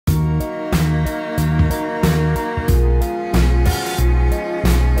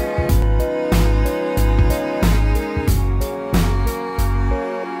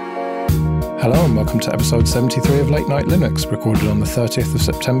welcome to episode 73 of Late Night Linux, recorded on the 30th of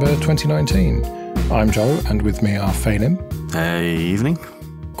September 2019. I'm Joe, and with me are Félim. Hey, evening.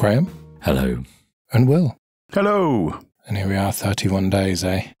 Graham. Hello. And Will. Hello. And here we are, 31 days,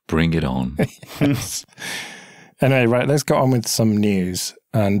 eh? Bring it on. Yes. Anyway, right, let's get on with some news.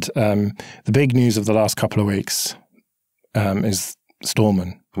 And the big news of the last couple of weeks is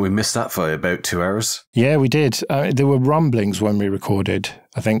Stallman. We missed that for about 2 hours. Yeah, we did. There were rumblings when we recorded,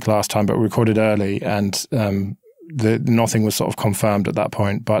 I think, last time, but we recorded early, and nothing was sort of confirmed at that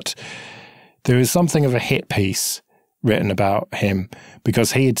point. But there is something of a hit piece written about him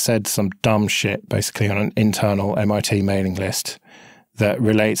because he had said some dumb shit, basically, on an internal MIT mailing list that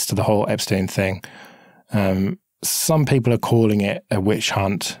relates to the whole Epstein thing. Some people are calling it a witch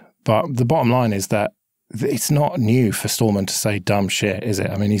hunt, but the bottom line is that it's not new for Stallman to say dumb shit, is it?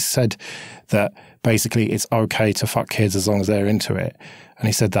 I mean, he said that basically it's okay to fuck kids as long as they're into it. And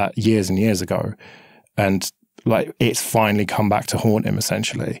he said that years and years ago. And like, it's finally come back to haunt him,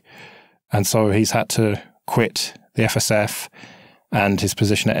 essentially. And so he's had to quit the FSF and his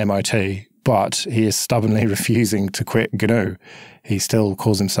position at MIT, but he is stubbornly refusing to quit GNU. He still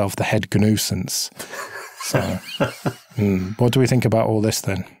calls himself the head GNUsance. So what do we think about all this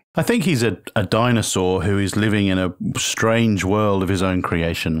then? I think he's a dinosaur who is living in a strange world of his own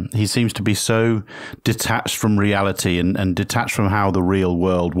creation. He seems to be so detached from reality and detached from how the real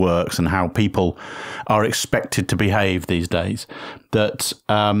world works and how people are expected to behave these days that,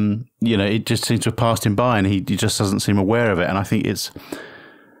 it just seems to have passed him by and he just doesn't seem aware of it. And I think it's,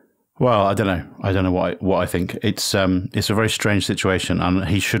 well, I don't know. I don't know what I think. It's a very strange situation and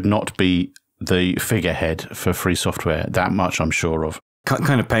he should not be the figurehead for free software. That much I'm sure of.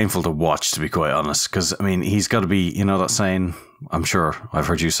 Kind of painful to watch, to be quite honest, because, I mean, he's got to be, you know that saying, I'm sure I've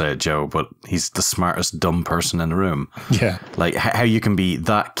heard you say it, Joe, but he's the smartest dumb person in the room. Yeah. Like, how you can be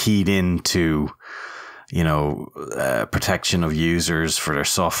that keyed into, protection of users for their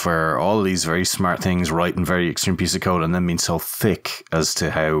software, all these very smart things, writing very extreme piece of code, and then being so thick as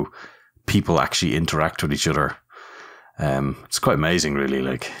to how people actually interact with each other. It's quite amazing,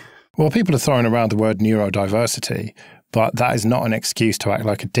 really. Well, people are throwing around the word neurodiversity, but that is not an excuse to act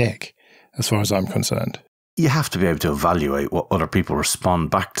like a dick, as far as I'm concerned. You have to be able to evaluate what other people respond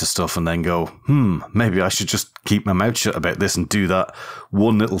back to stuff and then go, maybe I should just keep my mouth shut about this and do that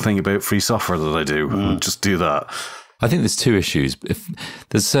one little thing about free software that I do. And just do that. I think there's two issues.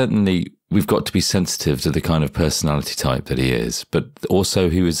 We've got to be sensitive to the kind of personality type that he is, but also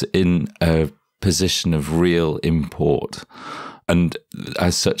he was in a position of real import and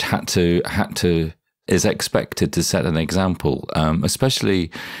as such had to is expected to set an example, especially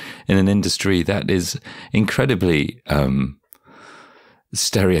in an industry that is incredibly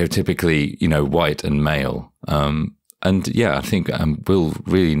stereotypically, white and male. And yeah, I think Will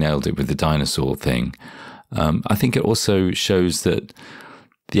really nailed it with the dinosaur thing. I think it also shows that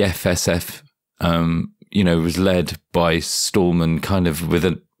the FSF, was led by Stallman kind of with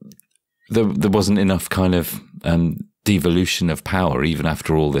there wasn't enough kind of devolution of power even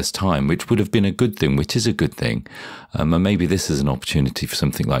after all this time, which would have been a good thing, which is a good thing. And maybe this is an opportunity for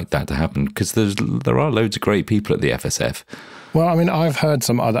something like that to happen because there are loads of great people at the FSF. Well, I mean, I've heard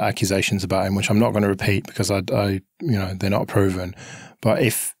some other accusations about him, which I'm not going to repeat because they're not proven. But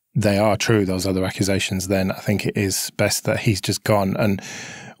if they are true, those other accusations, then I think it is best that he's just gone. And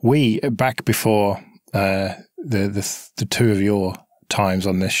we, back before the two of your times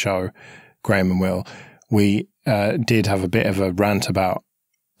on this show, Graham and Will, we did have a bit of a rant about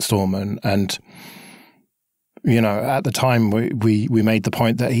Stallman, and at the time we made the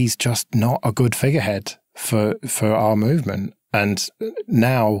point that he's just not a good figurehead for our movement, and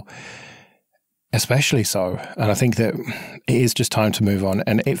now especially so. And I think that it is just time to move on,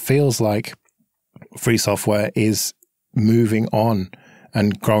 and it feels like free software is moving on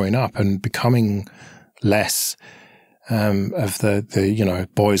and growing up and becoming less of the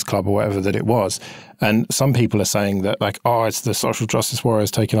boys club or whatever that it was. And some people are saying that it's the social justice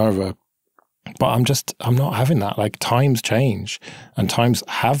warriors taking over. But I'm not having that. Times change and times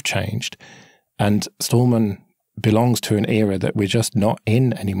have changed. And Stallman belongs to an era that we're just not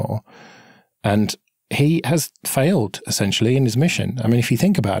in anymore. And he has failed essentially in his mission. I mean, if you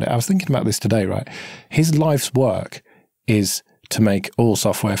think about it, I was thinking about this today, right? His life's work is to make all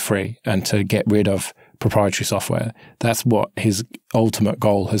software free and to get rid of proprietary software. That's what his ultimate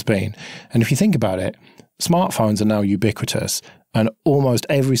goal has been. And if you think about it, smartphones are now ubiquitous and almost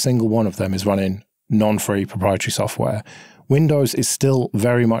every single one of them is running non-free proprietary software. Windows is still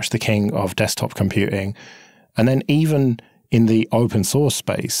very much the king of desktop computing. And then even in the open source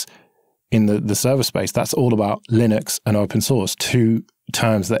space, in the server space, that's all about Linux and open source, two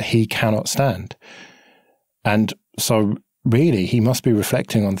terms that he cannot stand. And so really, he must be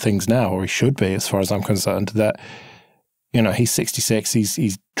reflecting on things now, or he should be, as far as I'm concerned, that, you know, he's 66,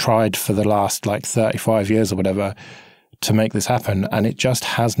 he's tried for the last like 35 years or whatever to make this happen, and it just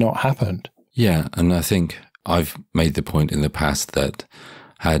has not happened. Yeah, and I think I've made the point in the past that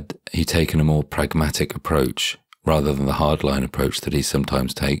had he taken a more pragmatic approach rather than the hardline approach that he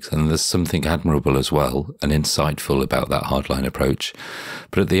sometimes takes, and there's something admirable as well and insightful about that hardline approach,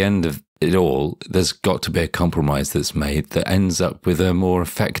 but at the end of it all, there's got to be a compromise that's made that ends up with a more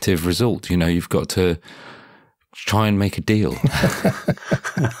effective result. You know, you've got to try and make a deal.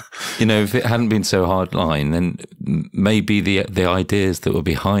 You know, if it hadn't been so hardline, then maybe the ideas that were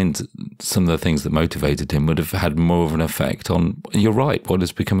behind some of the things that motivated him would have had more of an effect on, you're right, what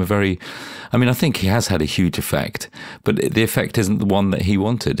has become a very, I mean, I think he has had a huge effect, but the effect isn't the one that he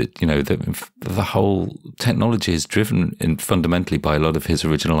wanted. You know, the whole technology is driven fundamentally by a lot of his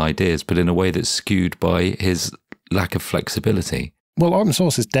original ideas, but in a way that's skewed by his lack of flexibility. Well, open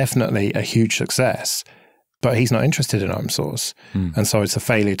source is definitely a huge success, but he's not interested in open source. And so it's a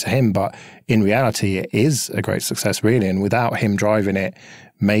failure to him. But in reality, it is a great success, really. And without him driving it,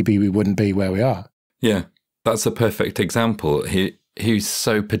 maybe we wouldn't be where we are. Yeah, that's a perfect example. He's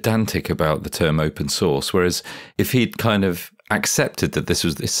so pedantic about the term open source, whereas if he'd kind of accepted that this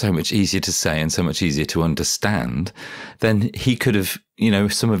was so much easier to say and so much easier to understand, then he could have, you know,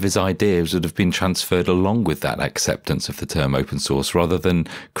 some of his ideas would have been transferred along with that acceptance of the term open source, rather than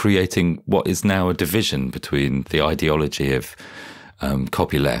creating what is now a division between the ideology of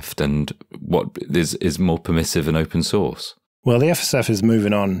copyleft and what is more permissive and open source. Well, the FSF is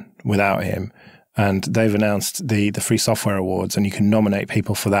moving on without him, and they've announced the Free Software Awards, and you can nominate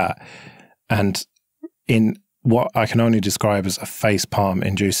people for that. And in what I can only describe as a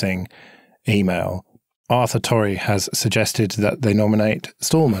facepalm-inducing email, Arthur Torrey has suggested that they nominate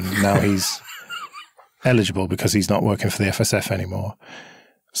Stallman. Now he's eligible because he's not working for the FSF anymore.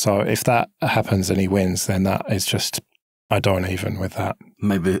 So if that happens and he wins, then that is just, I don't even with that.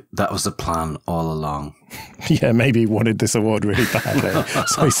 Maybe that was the plan all along. Yeah, maybe he wanted this award really badly,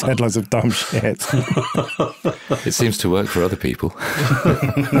 so he said loads of dumb shit. It seems to work for other people.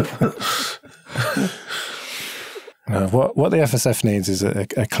 What the FSF needs is a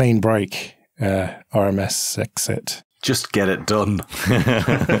clean break RMS exit. Just get it done.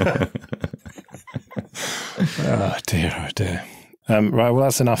 Oh dear. Right, well,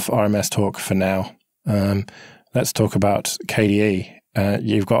 that's enough RMS talk for now. Let's talk about KDE.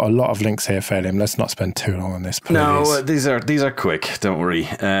 You've got a lot of links here, Félim. Let's not spend too long on this, please. No, these are quick. Don't worry.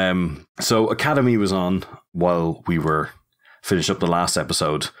 So Akademy was on while we were finishing up the last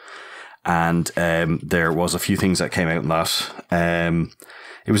episode, and there was a few things that came out in that.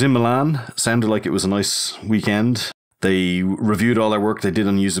 It was in Milan. Sounded like it was a nice weekend. They reviewed all their work they did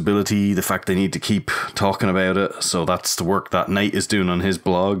on usability, the fact they need to keep talking about it. So that's the work that Nate is doing on his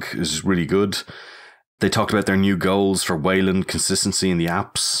blog, is really good. They talked about their new goals for Wayland consistency in the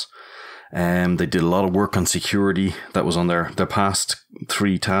apps. They did a lot of work on security. That was on their past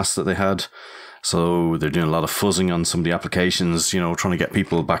 3 tasks that they had. So they're doing a lot of fuzzing on some of the applications, you know, trying to get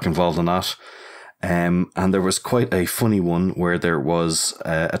people back involved in that. And there was quite a funny one where there was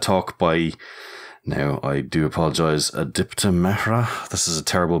a talk by, now I do apologise, Adipta Mehra. This is a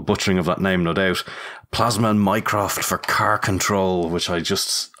terrible butchering of that name, no doubt. Plasma and Mycroft for car control, which I'm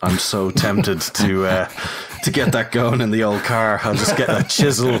so tempted to get that going in the old car. I'll just get a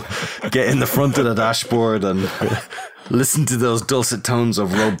chisel, get in the front of the dashboard and listen to those dulcet tones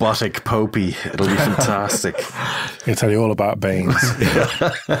of robotic Popey. It'll be fantastic. He'll tell you all about Baines.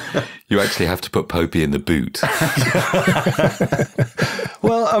 You actually have to put Popey in the boot.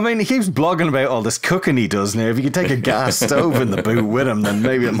 Well, I mean, he keeps blogging about all this cooking he does now. If you could take a gas stove in the boot with him, then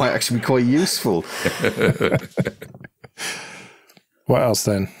maybe it might actually be quite useful. What else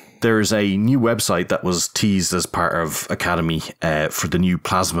then? There's a new website that was teased as part of Akademy for the new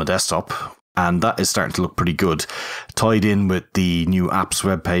Plasma desktop, and that is starting to look pretty good. Tied in with the new apps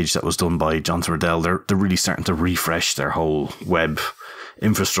webpage that was done by Jonathan Riddell, they're really starting to refresh their whole web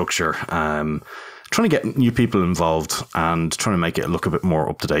infrastructure, trying to get new people involved and trying to make it look a bit more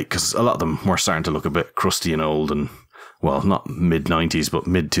up to date, because a lot of them were starting to look a bit crusty and old, and well, not mid 90s but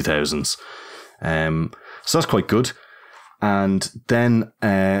mid 2000s. So that's quite good. And then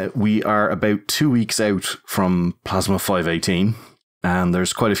we are about 2 weeks out from Plasma 5.18, and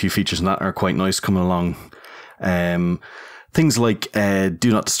there's quite a few features in that are quite nice coming along. Things like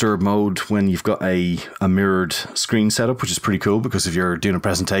do not disturb mode when you've got a mirrored screen setup, which is pretty cool, because if you're doing a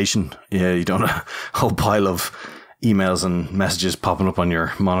presentation, you don't want a whole pile of emails and messages popping up on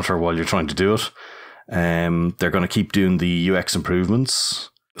your monitor while you're trying to do it. They're going to keep doing the UX improvements,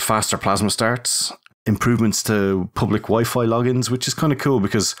 faster plasma starts, improvements to public Wi-Fi logins, which is kind of cool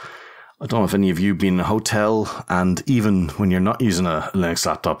because I don't know if any of you been in a hotel, and even when you're not using a Linux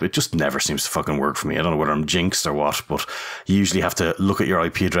laptop, it just never seems to fucking work for me. I don't know whether I'm jinxed or what, but you usually have to look at your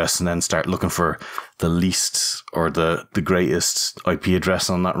IP address and then start looking for the least or the greatest IP address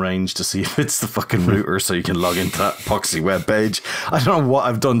on that range to see if it's the fucking router so you can log into that poxy web page. I don't know what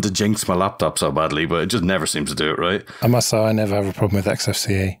I've done to jinx my laptop so badly, but it just never seems to do it right. I must say I never have a problem with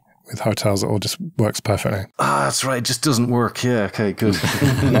XFCE. With hotels, it all just works perfectly. Ah, that's right. It just doesn't work. Yeah, okay, good.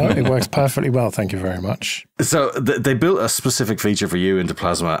 No, it works perfectly well. Thank you very much. So they built a specific feature for you into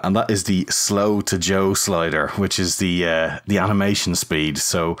Plasma, and that is the slow to Joe slider, which is the animation speed.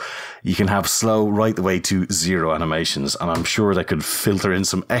 So you can have slow right the way to 0 animations, and I'm sure they could filter in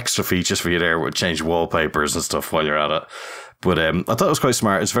some extra features for you there with change wallpapers and stuff while you're at it. But I thought it was quite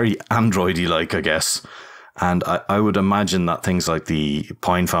smart. It's very Android-y like, I guess. And I would imagine that things like the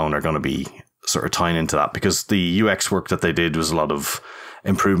Pine phone are going to be sort of tying into that, because the UX work that they did was a lot of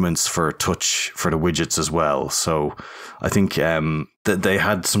improvements for touch for the widgets as well. So I think that they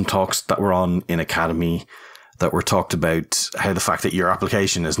had some talks that were on in Akademy that were talked about how the fact that your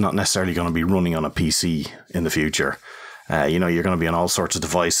application is not necessarily going to be running on a PC in the future. You're going to be on all sorts of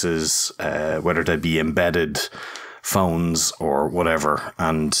devices, whether they be embedded phones or whatever,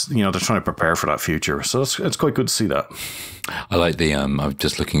 and they're trying to prepare for that future, so it's quite good to see that. I like the I'm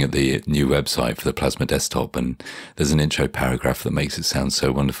just looking at the new website for the Plasma desktop, and there's an intro paragraph that makes it sound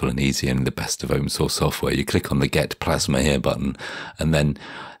so wonderful and easy and the best of open source software. You click on the Get Plasma Here button, and then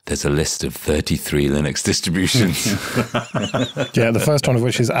there's a list of 33 Linux distributions. Yeah, the first one of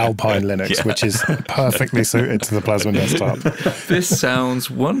which is Alpine Linux, which is perfectly suited to the Plasma desktop. This sounds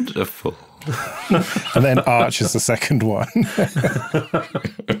wonderful. And then Arch is the second one.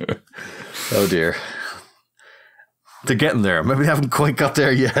 Oh dear. They're getting there. Maybe we haven't quite got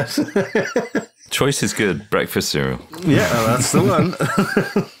there yet. Choice is good. Breakfast cereal. Yeah, that's the one.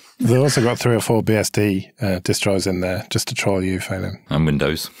 They've also got 3 or 4 BSD distros in there just to troll you, Félim. And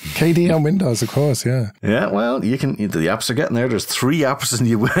Windows. KDE on Windows, of course, yeah. Yeah, well, the apps are getting there. There's 3 apps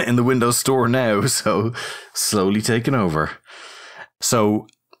in the Windows Store now, so slowly taking over. So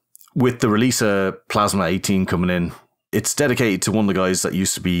with the release of Plasma 18 coming in, it's dedicated to one of the guys that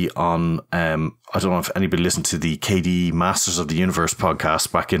used to be on, I don't know if anybody listened to the KDE Masters of the Universe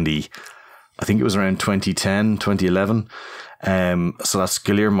podcast back in I think it was around 2010, 2011. So that's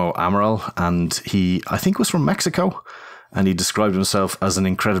Guillermo Amaral, and he, I think, was from Mexico, and he described himself as an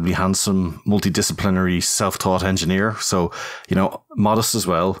incredibly handsome, multidisciplinary, self-taught engineer. So, modest as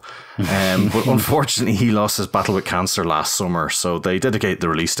well. But unfortunately, he lost his battle with cancer last summer, so they dedicated the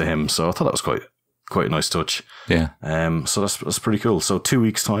release to him. So I thought that was quite a nice touch. Yeah. So that's pretty cool. So 2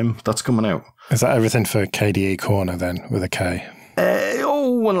 weeks' time, that's coming out. Is that everything for KDE Korner then, with a K?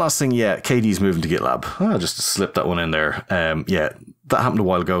 One last thing. Yeah, KDE's moving to GitLab. I'll just slip that one in there. Yeah, that happened a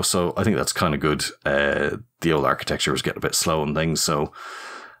while ago, so I think that's kind of good. The old architecture was getting a bit slow and things, so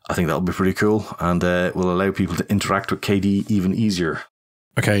I think that'll be pretty cool, and will allow people to interact with KDE even easier.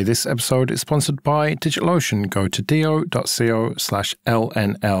 Okay, this episode is sponsored by DigitalOcean. Go to do.co/LNL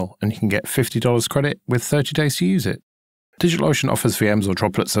and you can get $50 credit with 30 days to use it. DigitalOcean offers VMs, or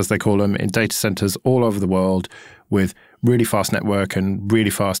droplets as they call them, in data centers all over the world with really fast network and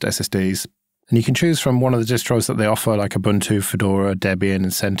really fast SSDs. And you can choose from one of the distros that they offer, like Ubuntu, Fedora, Debian, and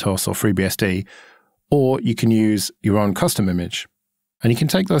CentOS, or FreeBSD, or you can use your own custom image. And you can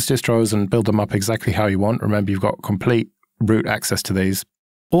take those distros and build them up exactly how you want. Remember, you've got complete root access to these.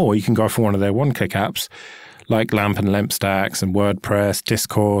 Or you can go for one of their one-click apps, like LAMP and LEMP stacks and WordPress,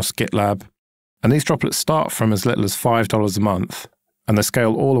 Discourse, GitLab. And these droplets start from as little as $5 a month, and they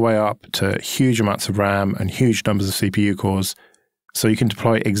scale all the way up to huge amounts of RAM and huge numbers of CPU cores, so you can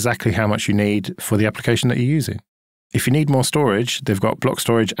deploy exactly how much you need for the application that you're using. If you need more storage, they've got block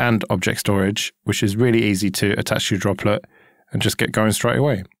storage and object storage, which is really easy to attach to your droplet and just get going straight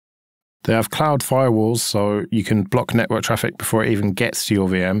away. They have cloud firewalls, so you can block network traffic before it even gets to your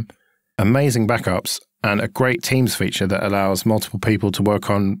VM, amazing backups, and a great Teams feature that allows multiple people to work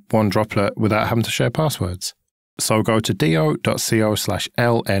on one droplet without having to share passwords. So go to do.co/LNL,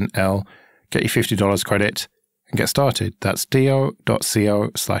 get your $50 credit, and get started. That's do.co/LNL.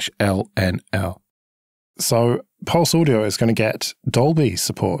 So Pulse Audio is going to get Dolby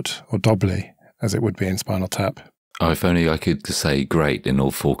support, or Dolby, as it would be in Spinal Tap. Oh, if only I could say great in all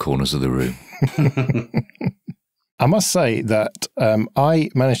 4 corners of the room. I must say that I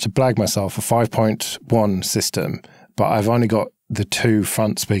managed to blag myself a 5.1 system, but I've only got the 2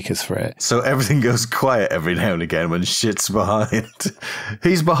 front speakers for it. So everything goes quiet every now and again when shit's behind.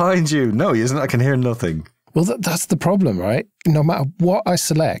 He's behind you. No, he isn't. I can hear nothing. Well, that's the problem, right? No matter what I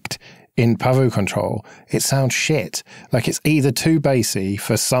select in Pavu Control, it sounds shit. Like it's either too bassy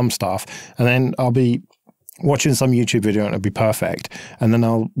for some stuff, and then I'll be watching some YouTube video and it'll be perfect. And then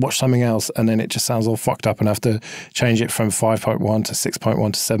I'll watch something else and then it just sounds all fucked up and I have to change it from 5.1 to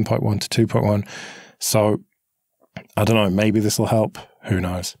 6.1 to 7.1 to 2.1. So I don't know, maybe this will help. Who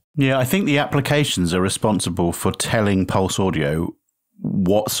knows? Yeah, I think the applications are responsible for telling Pulse Audio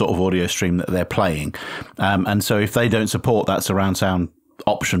what sort of audio stream that they're playing. And so if they don't support that surround sound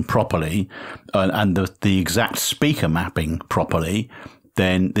option properly and the exact speaker mapping properly,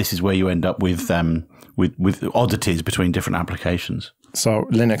 then this is where you end up with oddities between different applications. So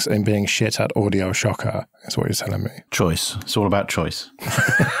Linux in being shit at audio, shocker, is what you're telling me. Choice. It's all about choice.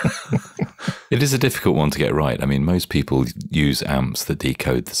 It is a difficult one to get right. I mean, most people use amps that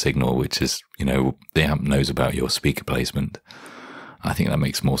decode the signal, which is, the amp knows about your speaker placement. I think that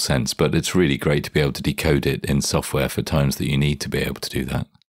makes more sense, but it's really great to be able to decode it in software for times that you need to be able to do that.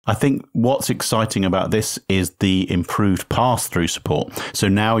 I think what's exciting about this is the improved pass-through support. So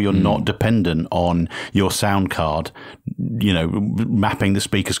now you're not dependent on your sound card, mapping the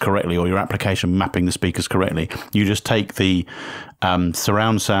speakers correctly or your application mapping the speakers correctly. You just take the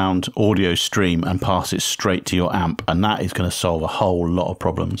surround sound audio stream and pass it straight to your amp, and that is going to solve a whole lot of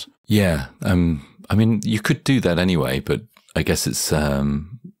problems. Yeah. I mean, you could do that anyway, but I guess it's...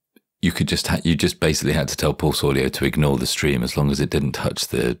 You just basically had to tell Pulse Audio to ignore the stream as long as it didn't touch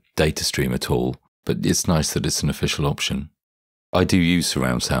the data stream at all. But it's nice that it's an official option. I do use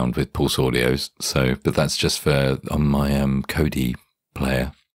surround sound with Pulse Audio, but that's just on my KDE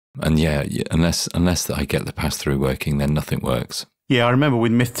player. And yeah, unless I get the pass through working, then nothing works. Yeah, I remember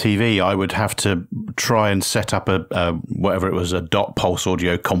with Myth TV, I would have to try and set up a .pulse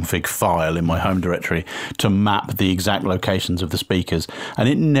audio config file in my home directory to map the exact locations of the speakers. And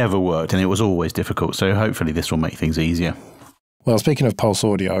it never worked, and it was always difficult. So hopefully this will make things easier. Well, speaking of Pulse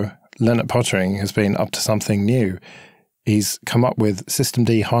Audio, Lennart Pottering has been up to something new. He's come up with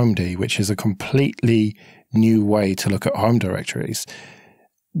systemd homed, which is a completely new way to look at home directories,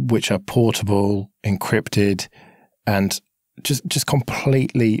 which are portable, encrypted, and just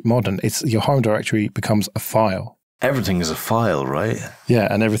completely modern. It's your home directory becomes a file. Everything is a file, right? Yeah,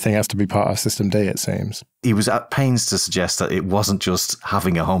 and everything has to be part of systemd, it seems. He was at pains to suggest that it wasn't just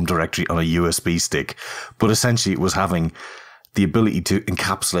having a home directory on a USB stick, but essentially it was having the ability to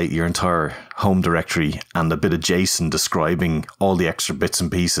encapsulate your entire home directory and a bit of JSON describing all the extra bits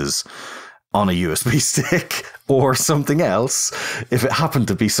and pieces on a USB stick or something else, if it happened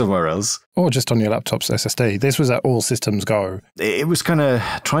to be somewhere else. Or just on your laptop's SSD. This was at All Systems Go. It was kind of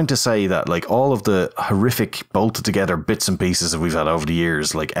trying to say that like all of the horrific bolted together bits and pieces that we've had over the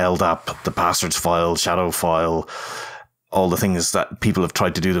years, like LDAP, the passwords file, shadow file, all the things that people have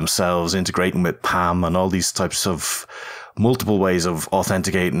tried to do themselves, integrating with PAM and all these types of multiple ways of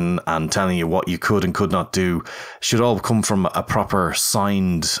authenticating and telling you what you could and could not do, should all come from a proper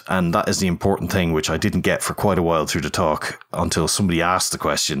signed, and that is the important thing, which I didn't get for quite a while through the talk until somebody asked the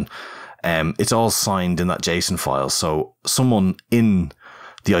question. It's all signed in that JSON file. So someone in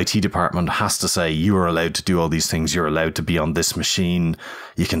the IT department has to say, you are allowed to do all these things. You're allowed to be on this machine.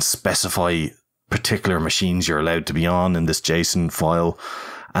 You can specify particular machines you're allowed to be on in this JSON file.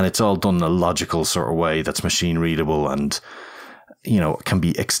 And it's all done in a logical sort of way that's machine readable and, can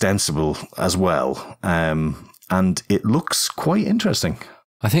be extensible as well. And it looks quite interesting.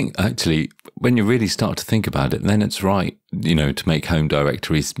 I think actually, when you really start to think about it, then it's right, to make home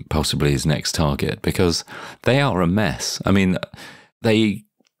directories possibly his next target, because they are a mess. I mean, they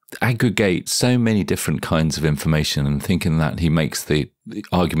aggregate so many different kinds of information, and thinking that he makes the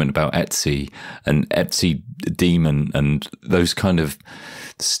argument about Etsy and Etsy daemon and those kind of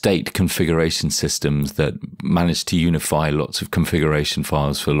state configuration systems that manage to unify lots of configuration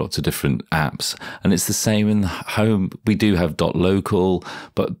files for lots of different apps. And it's the same in home. We do have .local,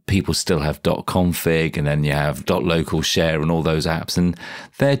 but people still have .config, and then you have .local share and all those apps. And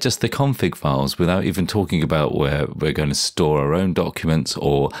they're just the config files without even talking about where we're going to store our own documents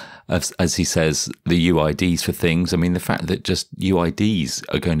or, as he says, the UIDs for things. I mean, the fact that just UIDs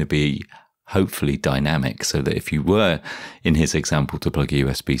are going to be hopefully dynamic, so that if you were, in his example, to plug a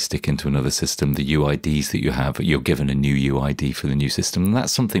USB stick into another system, the UIDs that you have, you're given a new UID for the new system. And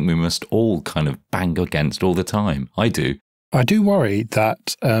that's something we must all kind of bang against all the time. I do worry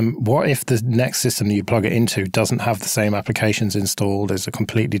that what if the next system that you plug it into doesn't have the same applications installed, there's a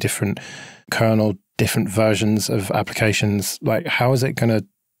completely different kernel, different versions of applications. Like, how is it going to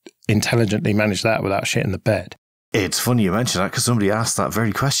intelligently manage that without shit in the bed? It's funny you mention that, because somebody asked that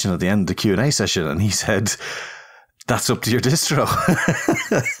very question at the end of the Q&A session, and he said, that's up to your distro.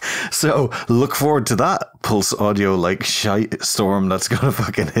 So look forward to that Pulse Audio like shite storm that's going to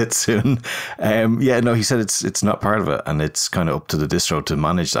fucking hit soon. He said it's not part of it, and it's kind of up to the distro to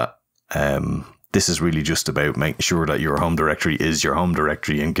manage that. This is really just about making sure that your home directory is your home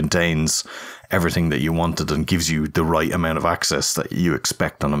directory and contains everything that you wanted and gives you the right amount of access that you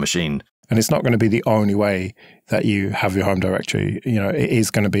expect on a machine. And it's not going to be the only way that you have your home directory. You know, it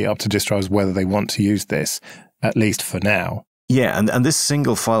is going to be up to distros whether they want to use this, at least for now. Yeah, and this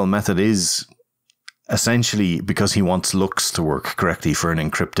single file method is essentially because he wants Lux to work correctly for an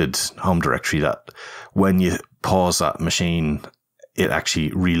encrypted home directory, that when you pause that machine, it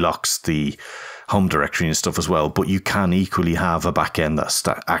actually relocks the home directory and stuff as well. But you can equally have a backend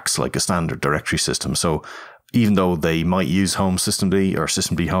that acts like a standard directory system. So even though they might use home systemd or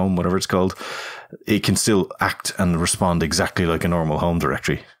systemd home, whatever it's called, it can still act and respond exactly like a normal home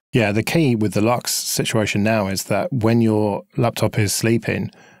directory. Yeah, the key with the Lux situation now is that when your laptop is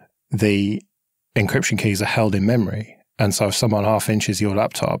sleeping, the encryption keys are held in memory. And so if someone half inches your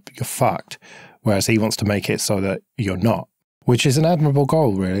laptop, you're fucked. Whereas he wants to make it so that you're not, which is an admirable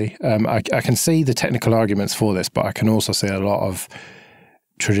goal, really. I can see the technical arguments for this, but I can also see a lot of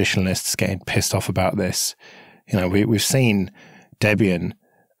traditionalists getting pissed off about this. You know, we've seen Debian,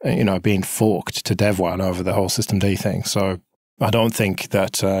 being forked to Dev1 over the whole systemd thing. So I don't think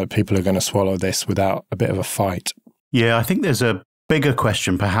that people are going to swallow this without a bit of a fight. Yeah, I think there's a bigger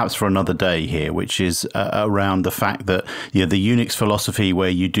question perhaps for another day here, which is around the fact that the Unix philosophy where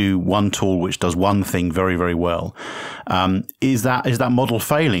you do one tool which does one thing very, very well. Is that model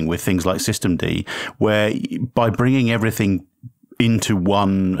failing with things like systemd, where by bringing everything into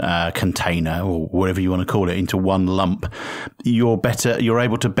one container, or whatever you want to call it, into one lump, you're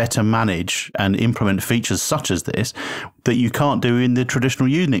able to better manage and implement features such as this that you can't do in the traditional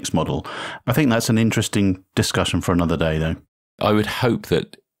Unix model? I think that's an interesting discussion for another day, though. I would hope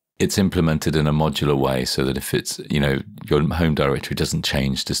that it's implemented in a modular way so that if it's, your home directory doesn't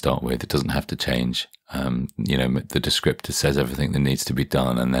change to start with, it doesn't have to change. The descriptor says everything that needs to be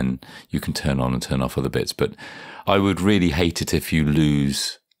done, and then you can turn on and turn off other bits. But I would really hate it if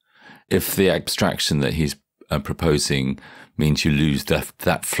the abstraction that he's proposing means you lose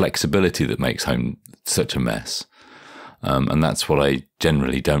that flexibility that makes home such a mess. And that's what I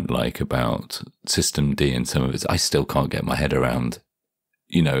generally don't like about systemd and some of it. I still can't get my head around,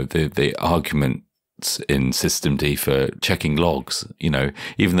 the arguments in systemd for checking logs,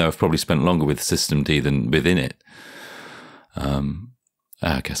 even though I've probably spent longer with systemd than within it.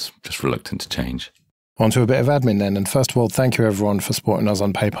 I guess just reluctant to change. On to a bit of admin then. And first of all, thank you everyone for supporting us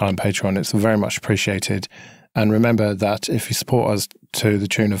on PayPal and Patreon. It's very much appreciated. And remember that if you support us to the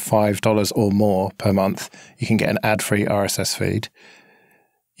tune of $5 or more per month, you can get an ad-free RSS feed.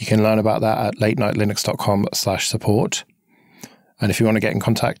 You can learn about that at latenightlinux.com/support. And if you want to get in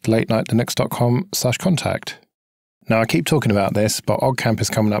contact, latenightlinux.com/contact. Now, I keep talking about this, but OggCamp is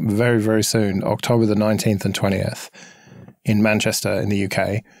coming up very, very soon, October the 19th and 20th in Manchester in the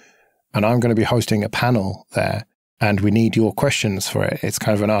UK. And I'm going to be hosting a panel there, and we need your questions for it. It's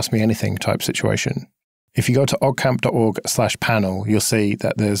kind of an Ask Me Anything type situation. If you go to oggcamp.org/panel, you'll see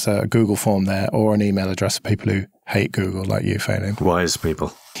that there's a Google form there or an email address for people who hate Google, like you, Félim. Wise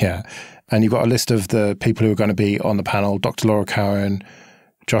people. Yeah. And you've got a list of the people who are going to be on the panel: Dr. Laura Cowan,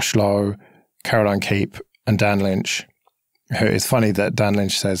 Josh Lowe, Caroline Keep, and Dan Lynch. It's funny that Dan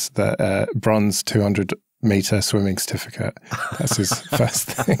Lynch says that bronze 200-meter swimming certificate. That's his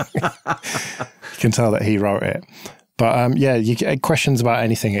first thing. You can tell that he wrote it. But you get questions about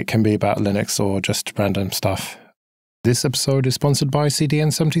anything. It can be about Linux or just random stuff. This episode is sponsored by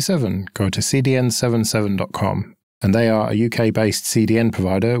CDN77. Go to cdn77.com. And they are a UK-based CDN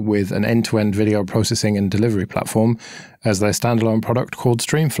provider with an end-to-end video processing and delivery platform as their standalone product called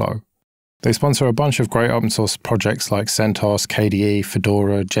StreamFlow. They sponsor a bunch of great open-source projects like CentOS, KDE,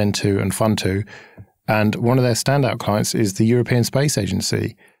 Fedora, Gentoo, and Funtoo. And one of their standout clients is the European Space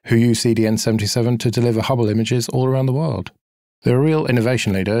Agency, who use CDN77 to deliver Hubble images all around the world. They're a real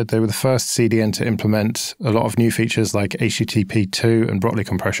innovation leader. They were the first CDN to implement a lot of new features like HTTP2 and Brotli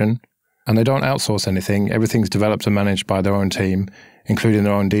compression. And they don't outsource anything. Everything's developed and managed by their own team, including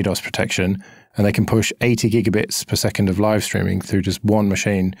their own DDoS protection. And they can push 80 gigabits per second of live streaming through just one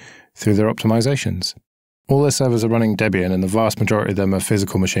machine through their optimizations. All their servers are running Debian, and the vast majority of them are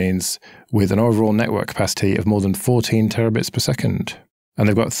physical machines with an overall network capacity of more than 14 terabits per second. And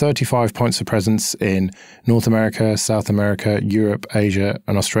they've got 35 points of presence in North America, South America, Europe, Asia,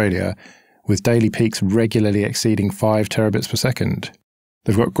 and Australia, with daily peaks regularly exceeding 5 terabits per second.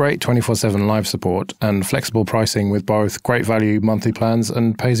 They've got great 24/7 live support and flexible pricing with both great value monthly plans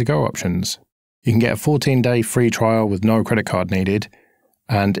and pay-as-you-go options. You can get a 14-day free trial with no credit card needed.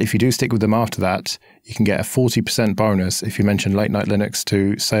 And if you do stick with them after that, you can get a 40% bonus if you mention Late Night Linux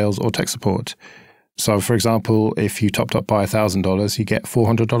to sales or tech support. So, for example, if you topped up by $1,000, you get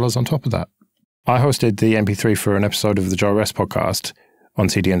 $400 on top of that. I hosted the MP3 for an episode of the Joe Rest podcast on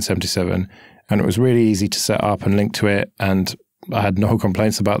CDN77, and it was really easy to set up and link to it, and I had no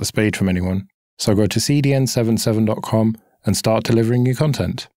complaints about the speed from anyone. So go to cdn77.com and start delivering your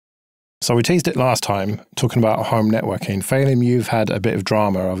content. So we teased it last time, talking about home networking. Félim, you've had a bit of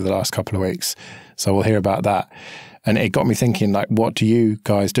drama over the last couple of weeks, so we'll hear about that. And it got me thinking, like, what do you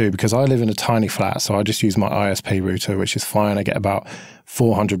guys do? Because I live in a tiny flat, so I just use my ISP router, which is fine. I get about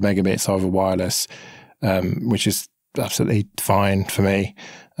 400 megabits over wireless, which is absolutely fine for me.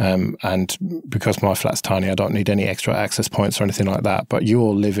 And because my flat's tiny, I don't need any extra access points or anything like that. But you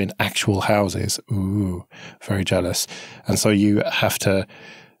all live in actual houses. Ooh, very jealous. And so you have to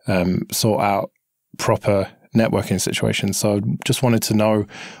sort out proper networking situations. So just wanted to know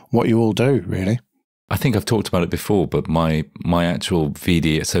what you all do, really. I think I've talked about it before, but my actual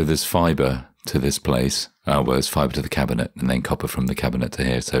VD, so there's fiber to this place, well, there's fiber to the cabinet and then copper from the cabinet to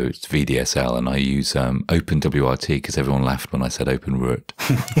here. So it's VDSL, and I use OpenWRT because everyone laughed when I said OpenWrt.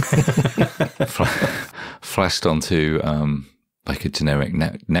 Flashed onto like a generic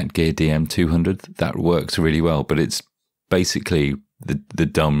Netgear DM200. That works really well, but it's basically the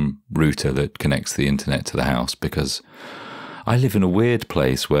dumb router that connects the internet to the house, because I live in a weird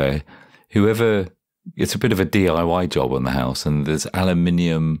place where it's a bit of a DIY job on the house, and there's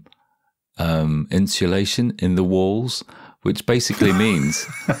aluminium insulation in the walls, which basically means...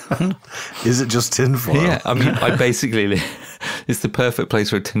 Is it just tinfoil? Yeah, I mean, I basically it's the perfect place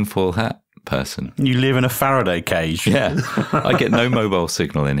for a tinfoil hat person. You live in a Faraday cage. Yeah, I get no mobile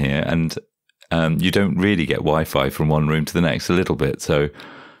signal in here, and you don't really get Wi-Fi from one room to the next a little bit. So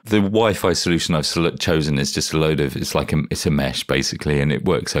the Wi-Fi solution I've chosen is just a load of, it's a mesh basically, and it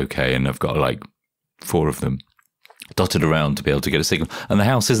works okay. And I've got like 4 of them dotted around to be able to get a signal. And the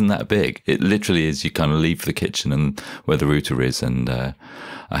house isn't that big. It literally is, you kind of leave the kitchen and where the router is, and I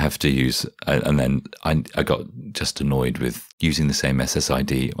have to use, and then I got just annoyed with using the same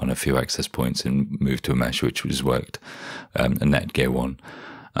SSID on a few access points and moved to a mesh, which was worked, a Netgear one.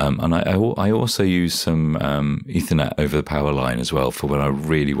 And I also use some Ethernet over the power line as well for when I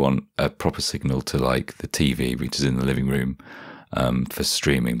really want a proper signal to like the TV, which is in the living room, for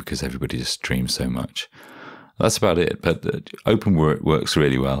streaming, because everybody just streams so much. That's about it. But OpenWrt works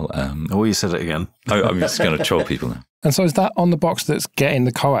really well. You said it again. I'm just going to troll people now. And so is that on the box that's getting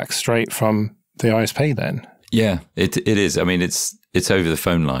the coax straight from the ISP then? Yeah, it is. I mean, it's over the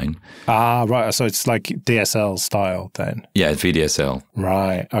phone line. Ah, right. So it's like DSL style then? Yeah, VDSL.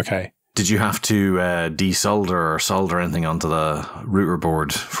 Right. Okay. Did you have to desolder or solder anything onto the router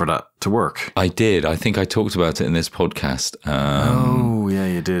board for that to work? I did. I think I talked about it in this podcast. Yeah,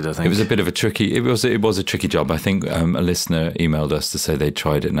 you did, I think. It was a bit of a tricky... It was a tricky job. I think a listener emailed us to say they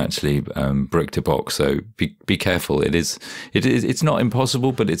tried it and actually bricked a box. So be careful. It's not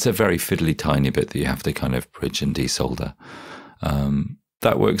impossible, but it's a very fiddly tiny bit that you have to kind of bridge and desolder.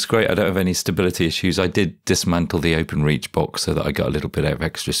 That works great. I don't have any stability issues. I did dismantle the OpenReach box so that I got a little bit of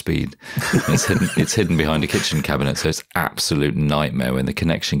extra speed. It's hidden behind a kitchen cabinet, so it's absolute nightmare. When the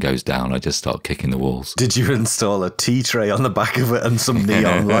connection goes down, I just start kicking the walls. Did you install a tea tray on the back of it and some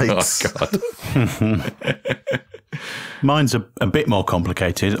neon lights? Oh, God. Mine's a bit more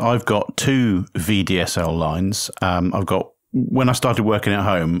complicated. I've got 2 VDSL lines. When I started working at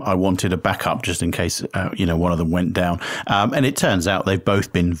home, I wanted a backup just in case, one of them went down. And it turns out they've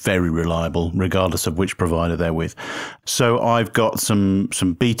both been very reliable, regardless of which provider they're with. So I've got some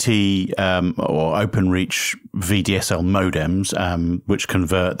BT or OpenReach VDSL modems, which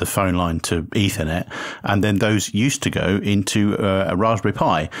convert the phone line to Ethernet. And then those used to go into a Raspberry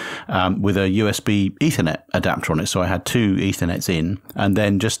Pi with a USB Ethernet adapter on it. So I had 2 Ethernets in, and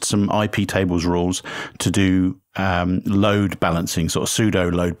then just some IP tables rules to do load balancing, sort of pseudo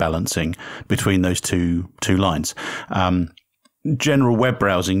load balancing between those two lines. General web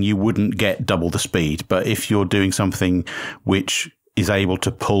browsing, you wouldn't get double the speed, but if you're doing something which is able to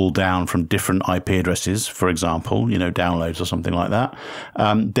pull down from different IP addresses, for example, downloads or something like that,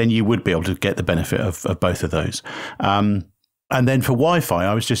 then you would be able to get the benefit of both of those. And then for Wi-Fi,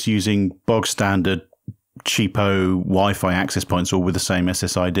 I was just using bog standard cheapo Wi-Fi access points, all with the same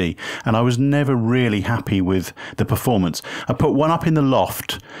SSID, and I was never really happy with the performance. I put one up in the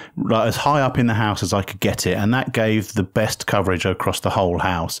loft, as high up in the house as I could get it, and that gave the best coverage across the whole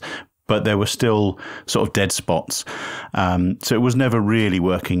house. but there were still sort of dead spots. So it was never really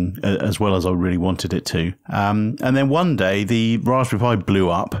working as well as I really wanted it to. And then one day the Raspberry Pi blew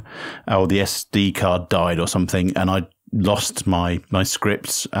up, or the SD card died or something, and I lost my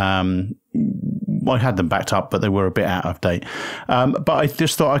scripts. I had them backed up, but they were a bit out of date. But I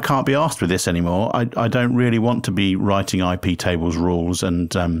just thought, I can't be asked with this anymore. I don't really want to be writing IP tables rules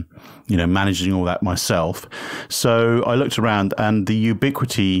and managing all that myself. So I looked around, and the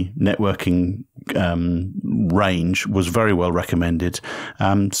Ubiquiti networking range was very well recommended.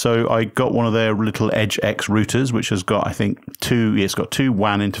 So I got one of their little Edge X routers, which has got, I think, it's got two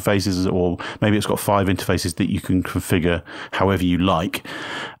WAN interfaces, or maybe it's got 5 interfaces that you can configure however you like.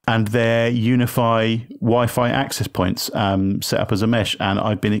 And their Unify Wi-Fi access points set up as a mesh, and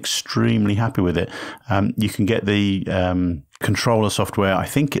I've been extremely happy with it. You can get the controller software. I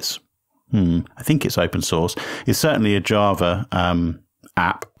think it's open source. It's certainly a Java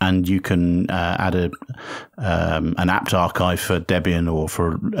app, and you can add an apt archive for Debian or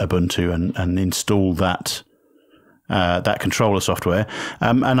for Ubuntu and install that controller software.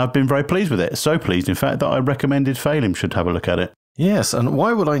 And I've been very pleased with it. So pleased, in fact, that I recommended Félim should have a look at it. Yes, and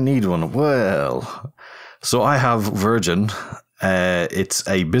why would I need one? Well, so I have Virgin. It's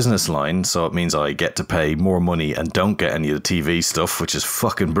a business line, so it means I get to pay more money and don't get any of the TV stuff, which is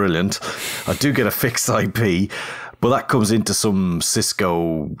fucking brilliant. I do get a fixed IP, but that comes into some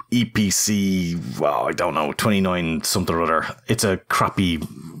Cisco EPC, well, I don't know, 29 something or other. It's a crappy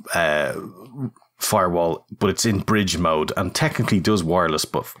firewall, but it's in bridge mode and technically does wireless,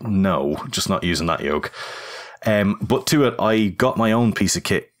 but no, just not using that yoke. But to it, I got my own piece of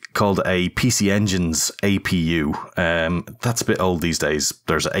kit called a PC Engines APU. That's a bit old these days.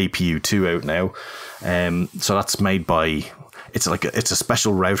 There's an APU 2 out now. So that's made by, it's a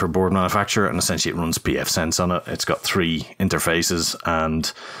special router board manufacturer, and essentially it runs pfSense on it. It's got 3 interfaces,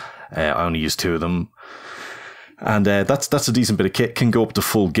 and I only use 2 of them. And that's a decent bit of kit. Can go up to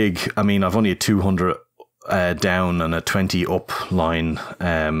full gig. I mean, I've only a 200 down and a 20 up line.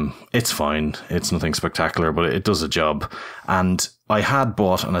 It's fine. It's nothing spectacular, but it does a job. And I had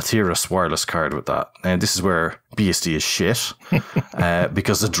bought an Atheros wireless card with that. And this is where BSD is shit,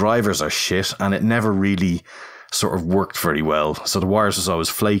 because the drivers are shit, and it never really sort of worked very well. So the wires was always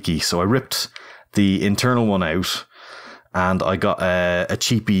flaky. So I ripped the internal one out, and I got a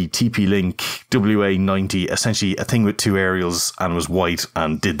cheapy TP-Link WA90, essentially a thing with 2 aerials, and was white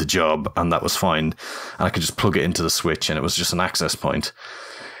and did the job, and that was fine. And I could just plug it into the switch, and it was just an access point.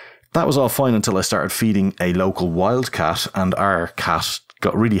 That was all fine until I started feeding a local wildcat, and our cat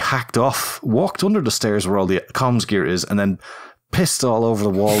got really hacked off, walked under the stairs where all the comms gear is, and then pissed all over the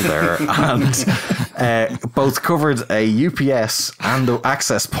wall there, and both covered a UPS and an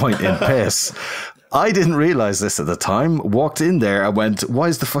access point in piss. I didn't realize this at the time. Walked in there, I went, why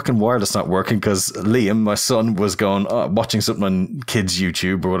is the fucking wireless not working? Because Liam, my son, was going, watching something on kids'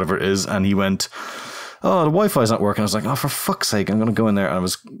 YouTube or whatever it is, and he went, oh, the Wi-Fi's not working. I was like, oh, for fuck's sake, I'm going to go in there. And I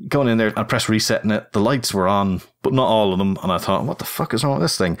was going in there and I pressed reset, and the lights were on, but not all of them. And I thought, what the fuck is wrong with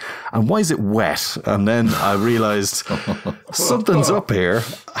this thing? And why is it wet? And then I realized something's up here.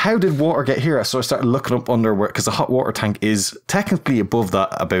 How did water get here? So I started looking up under where, because the hot water tank is technically above that,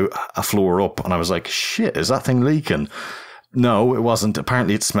 about a floor up. And I was like, shit, is that thing leaking? No, it wasn't.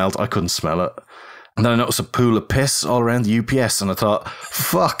 Apparently it smelled. I couldn't smell it. And then I noticed a pool of piss all around the UPS, and I thought,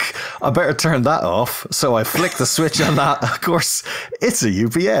 fuck, I better turn that off. So I flicked the switch on that. Of course, it's a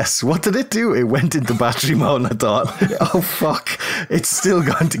UPS. What did it do? It went into battery mode, and I thought, oh, fuck, it's still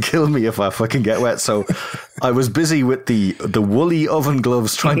going to kill me if I fucking get wet. So I was busy with the woolly oven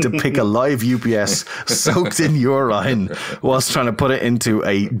gloves trying to pick a live UPS soaked in urine whilst trying to put it into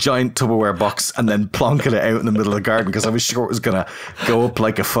a giant Tupperware box and then plonking it out in the middle of the garden, because I was sure it was going to go up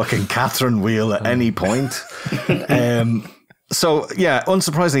like a fucking Catherine wheel at any point. So yeah,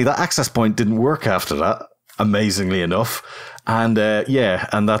 unsurprisingly, that access point didn't work after that, amazingly enough. And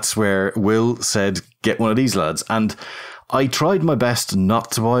and that's where Will said, get one of these, lads. And I tried my best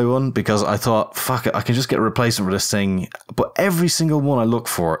not to buy one, because I thought, fuck it, I can just get a replacement for this thing. But every single one I look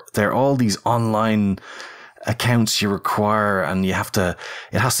for, they're all these online accounts you require, and it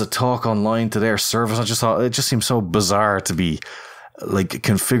has to talk online to their service. I just thought it just seems so bizarre to be like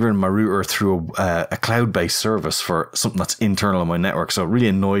configuring my router through a cloud-based service for something that's internal on my network. So it really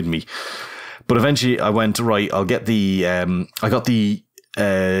annoyed me. But eventually I went, right, I'll get I got the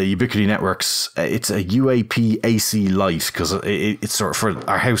Ubiquiti Networks. It's a UAP AC Lite, because it's sort of for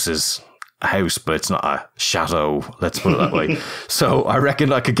our house is a house, but it's not a chateau, let's put it that way. So I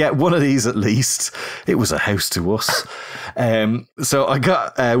reckon I could get one of these at least. It was a house to us. So I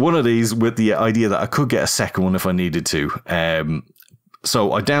got one of these with the idea that I could get a second one if I needed to.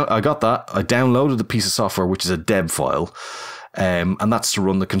 So I got that. I downloaded the piece of software, which is a deb file, and that's to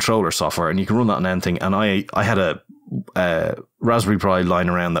run the controller software. And you can run that on anything. And I had a Raspberry Pi lying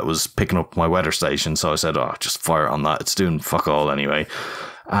around that was picking up my weather station. So I said, oh, just fire it on that. It's doing fuck all anyway.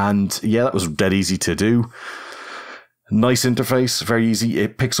 And yeah, that was dead easy to do. Nice interface, very easy.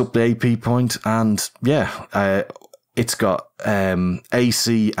 It picks up the AP point, and yeah, it's got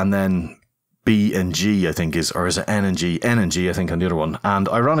AC and then B and G, I think is it N and G? N and G, I think, on the other one. And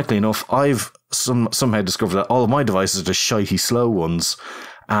ironically enough, I've somehow discovered that all of my devices are the shitey slow ones,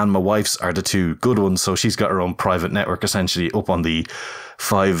 and my wife's are the two good ones. So she's got her own private network, essentially up on the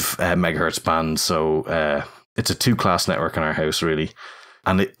 5 megahertz band. So it's a 2-class network in our house, really.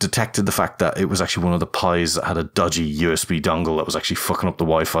 And it detected the fact that it was actually one of the Pis that had a dodgy USB dongle that was actually fucking up the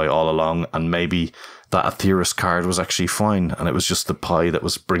Wi-Fi all along. And maybe that Atheros card was actually fine. And it was just the Pi that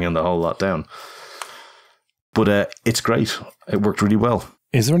was bringing the whole lot down. But it's great. It worked really well.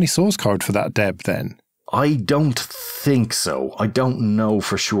 Is there any source code for that deb then? I don't think so. I don't know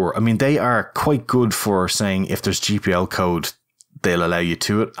for sure. I mean, they are quite good for saying if there's GPL code, they'll allow you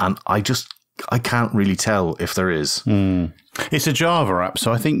to it. And I can't really tell if there is. It's a Java app,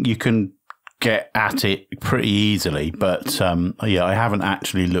 so I think you can get at it pretty easily. But yeah, I haven't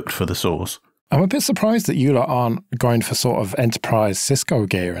actually looked for the source. I'm a bit surprised that you lot aren't going for sort of enterprise Cisco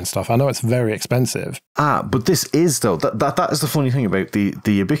gear and stuff. I know it's very expensive. But this is, though, that is the funny thing about the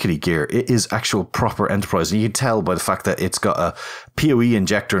Ubiquiti gear. It is actual proper enterprise. And you can tell by the fact that it's got a PoE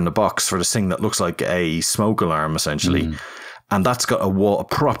injector in the box for this thing that looks like a smoke alarm, essentially. And that's got a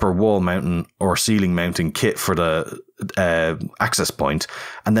proper wall mounting or ceiling mounting kit for the access point.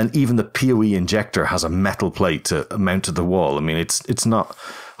 And then even the PoE injector has a metal plate to mount to the wall. I mean, it's not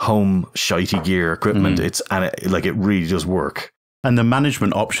home shitey gear equipment. It really does work. And the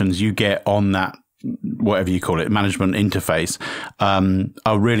management options you get on that, whatever you call it, management interface,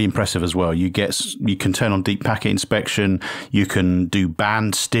 are really impressive as well. You can turn on deep packet inspection. You can do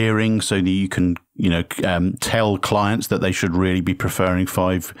band steering so that you can, tell clients that they should really be preferring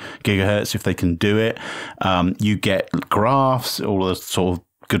 5 gigahertz if they can do it. You get graphs, all the sort of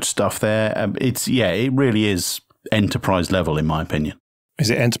good stuff there. It really is enterprise level, in my opinion. Is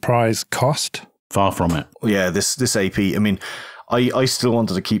it enterprise cost? Far from it. Yeah, this AP, I mean, I still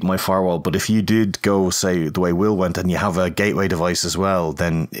wanted to keep my firewall, but if you did go, say, the way Will went, and you have a gateway device as well,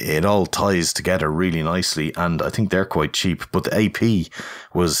 then it all ties together really nicely, and I think they're quite cheap. But the AP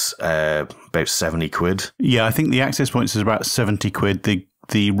was about 70 quid. Yeah, I think the access points is about 70 quid.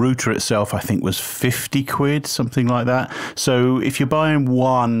 The router itself, I think, was 50 quid, something like that. So if you're buying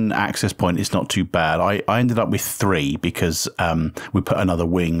one access point, it's not too bad. I ended up with 3 because we put another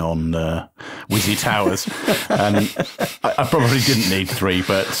wing on Wizzy Towers. And I probably didn't need 3,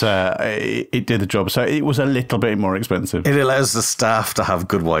 but it did the job. So it was a little bit more expensive. It allows the staff to have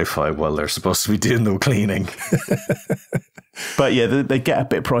good Wi-Fi while they're supposed to be doing the cleaning. But yeah, they get a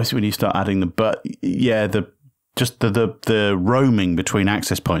bit pricey when you start adding them. But yeah, the roaming between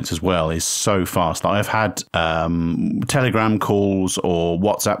access points as well is so fast. I've had Telegram calls or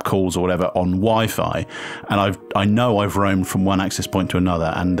WhatsApp calls or whatever on Wi-Fi, and I know I've roamed from one access point to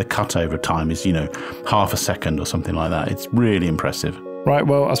another, and the cutover time is half a second or something like that. It's really impressive. Right,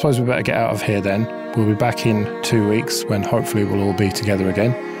 well, I suppose we better get out of here then. We'll be back in 2 weeks when hopefully we'll all be together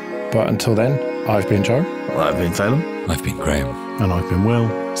again. But until then, I've been Joe. I've been Félim. I've been Graham. And I've been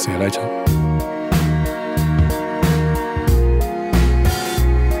Will. See you later.